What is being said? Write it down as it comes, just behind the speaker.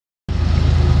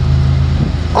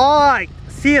Alright,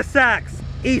 CSX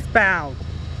eastbound.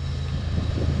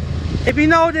 If you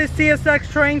know this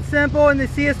CSX train symbol and the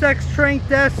CSX train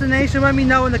destination, let me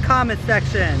know in the comment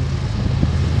section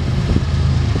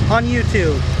on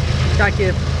YouTube. Gotta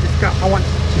give this guy, I want.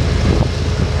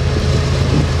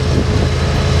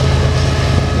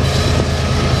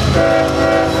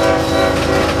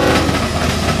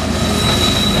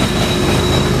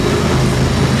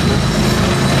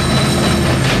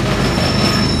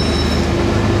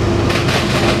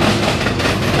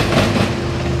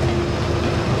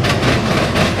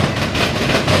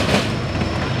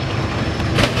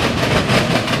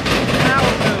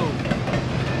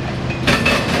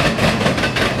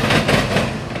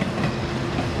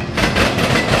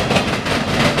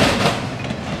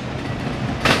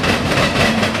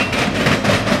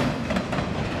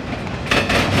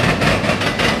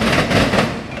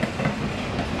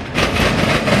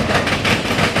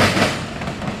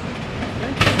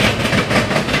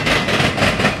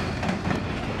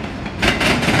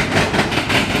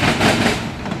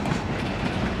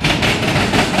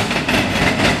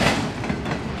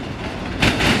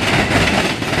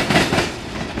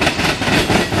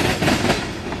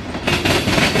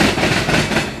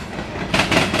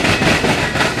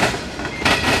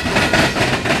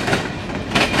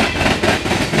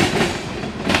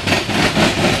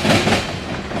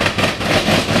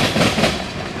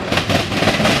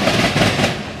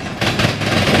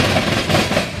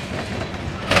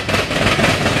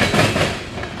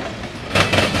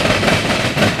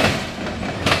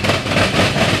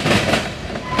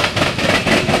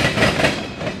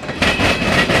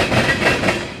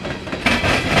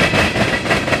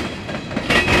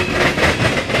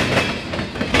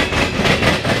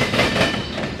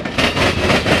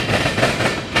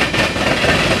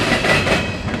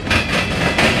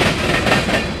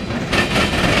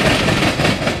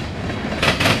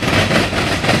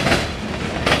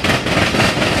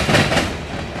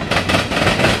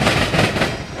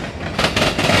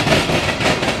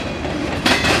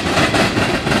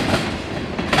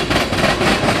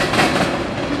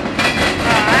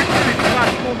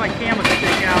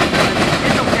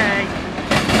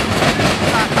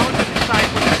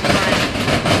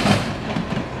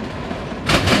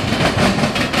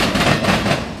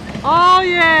 Oh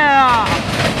yeah!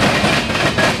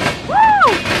 Woo!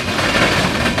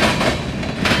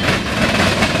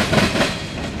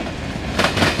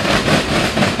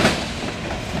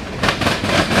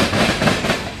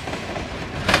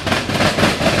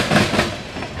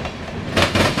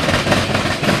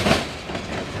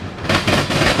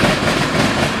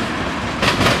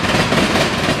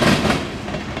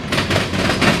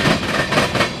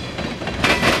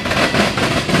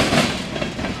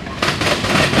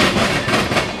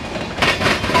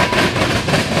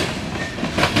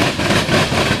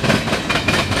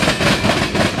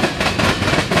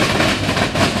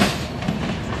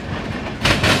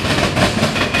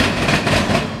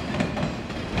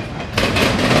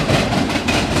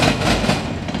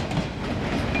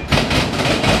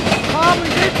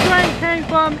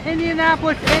 From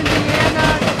Indianapolis,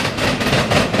 Indiana,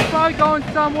 probably going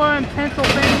somewhere in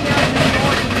Pennsylvania, New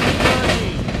York, and New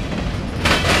Jersey.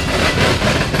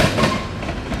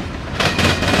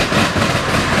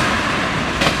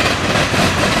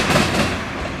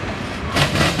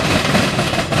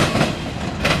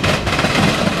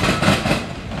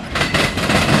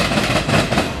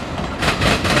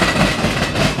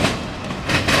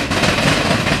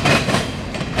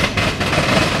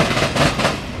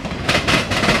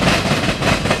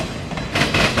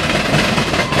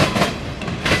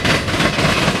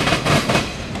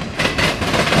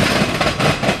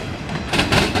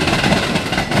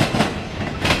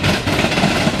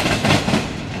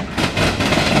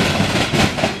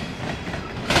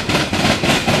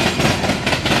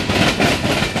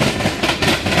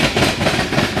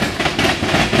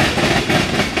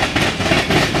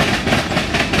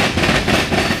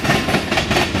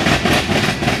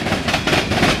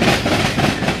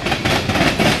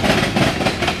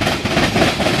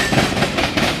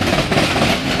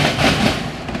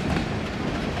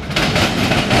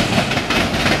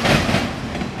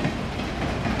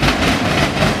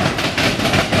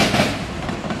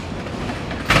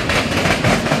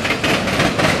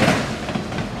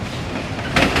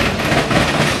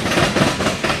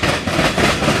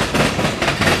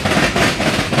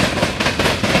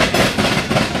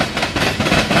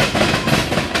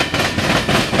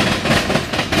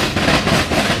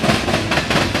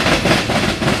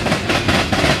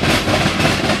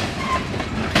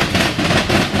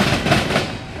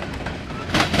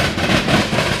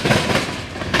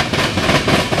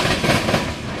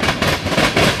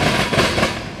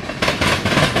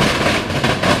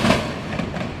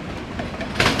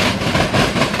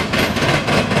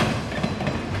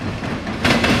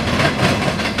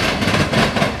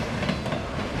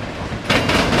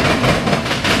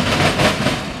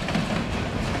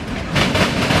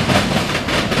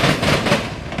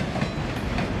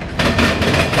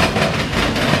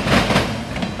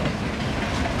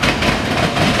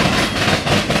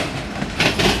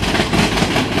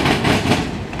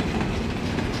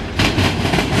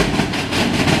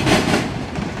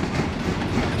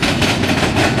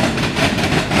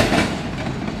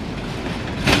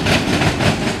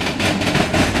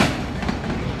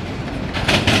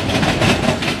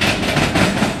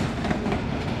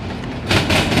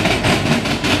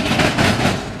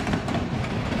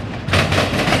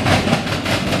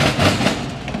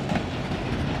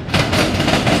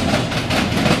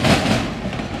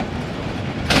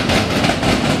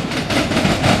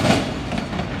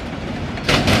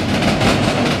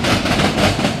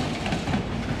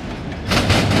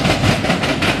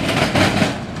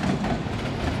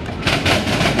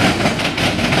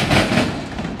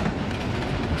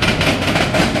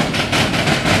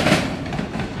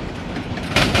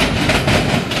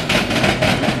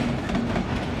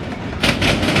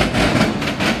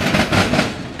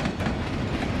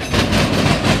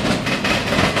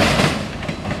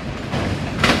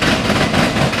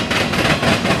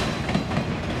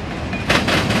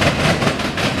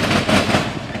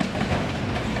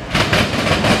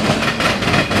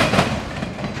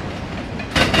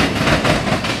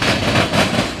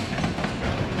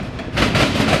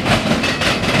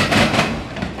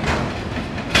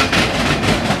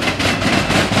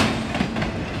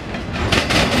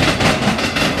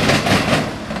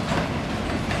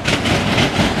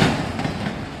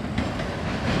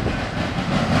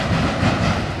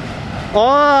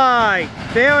 Alright,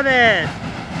 there it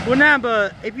is.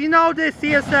 Remember, if you know this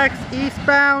CSX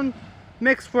eastbound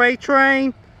mixed freight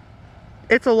train,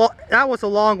 that was a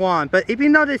long one. But if you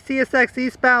know this CSX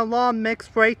eastbound long mixed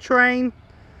freight train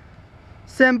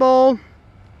symbol,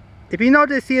 if you know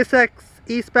this CSX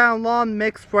eastbound long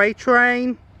mixed freight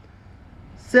train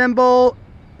symbol,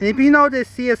 and if you know this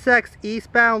CSX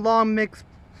eastbound long mixed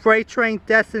freight train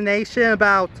destination,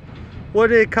 about where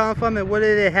did it come from and where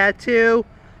did it head to,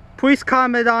 please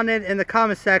comment on it in the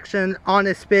comment section on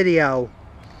this video.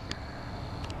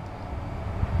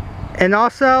 And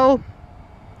also,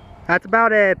 that's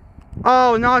about it.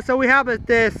 Oh, and also we have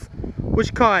this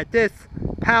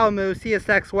power move,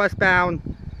 CSX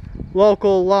westbound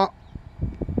local,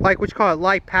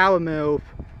 light power move.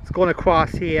 It's going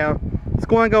across here. It's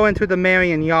going to go into the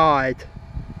Marion yard.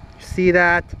 You see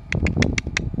that?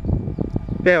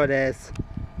 There it is.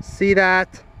 See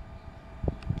that?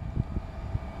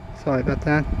 Sorry about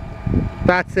that.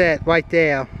 That's it, right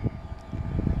there.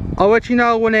 I'll let you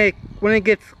know when it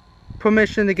gets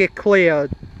permission to get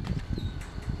cleared.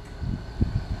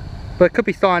 But it could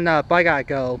be starting up. I gotta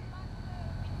go.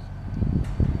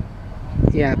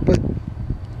 Yeah, but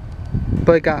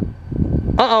it got.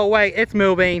 Uh-oh, wait, it's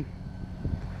moving.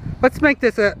 Let's make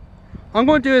this I'm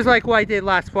gonna do this like what I did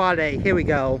last Friday. Here we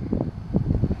go.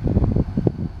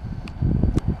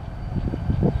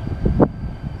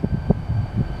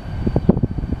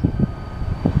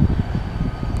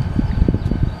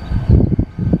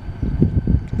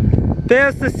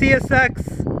 There's the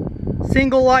CSX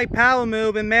single light power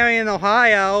move in Marion,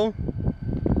 Ohio.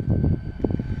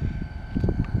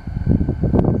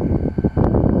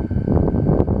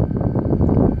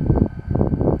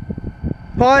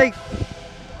 Probably,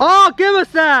 oh, give us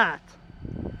that!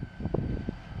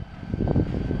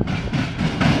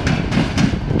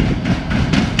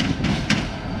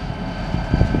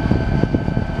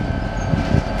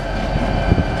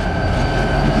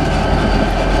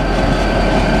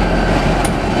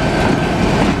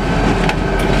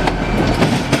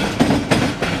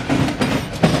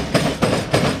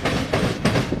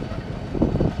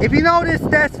 If you know this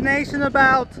destination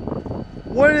about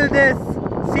where this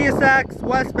CSX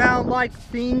westbound like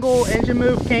single engine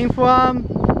move came from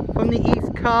the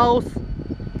East Coast,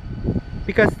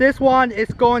 because this one is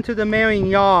going to the Marion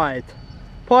yard.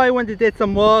 Probably when they did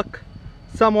some work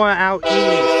somewhere out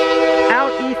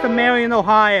east of Marion,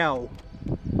 Ohio.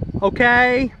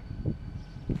 Okay?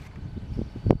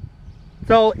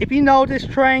 So if you know this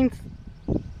train,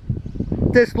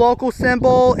 this local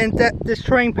symbol and this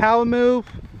train power move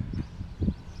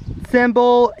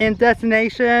symbol and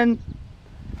destination,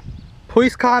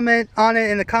 please comment on it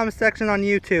in the comment section on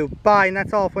YouTube. Bye, and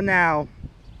that's all for now.